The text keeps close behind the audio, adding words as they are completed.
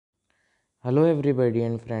Hello everybody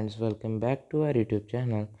and friends, welcome back to our YouTube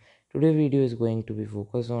channel. Today video is going to be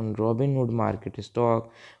focused on Robinhood market stock,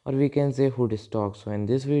 or we can say Hood stock. So in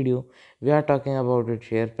this video we are talking about its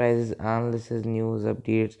share prices, analysis, news,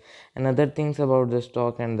 updates and other things about the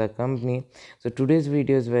stock and the company. So today's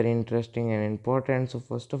video is very interesting and important. So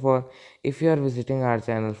first of all, if you are visiting our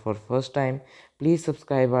channel for first time, please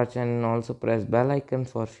subscribe our channel and also press bell icon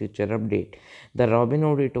for future update. The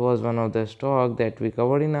Robinhood, it was one of the stock that we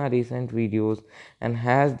covered in our recent videos, and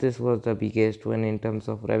as this was the biggest one in terms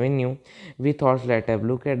of revenue, we thought let have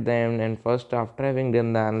look at them. And first, after having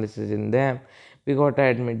done the analysis in them, we got to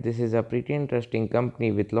admit this is a pretty interesting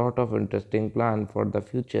company with lot of interesting plan for the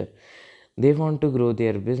future. They want to grow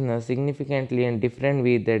their business significantly in different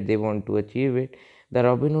way that they want to achieve it. The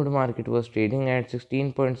Robinhood market was trading at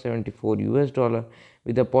 16.74 US dollar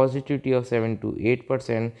with a positivity of 7 to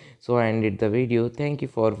 8%. So I ended the video. Thank you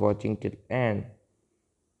for watching till end.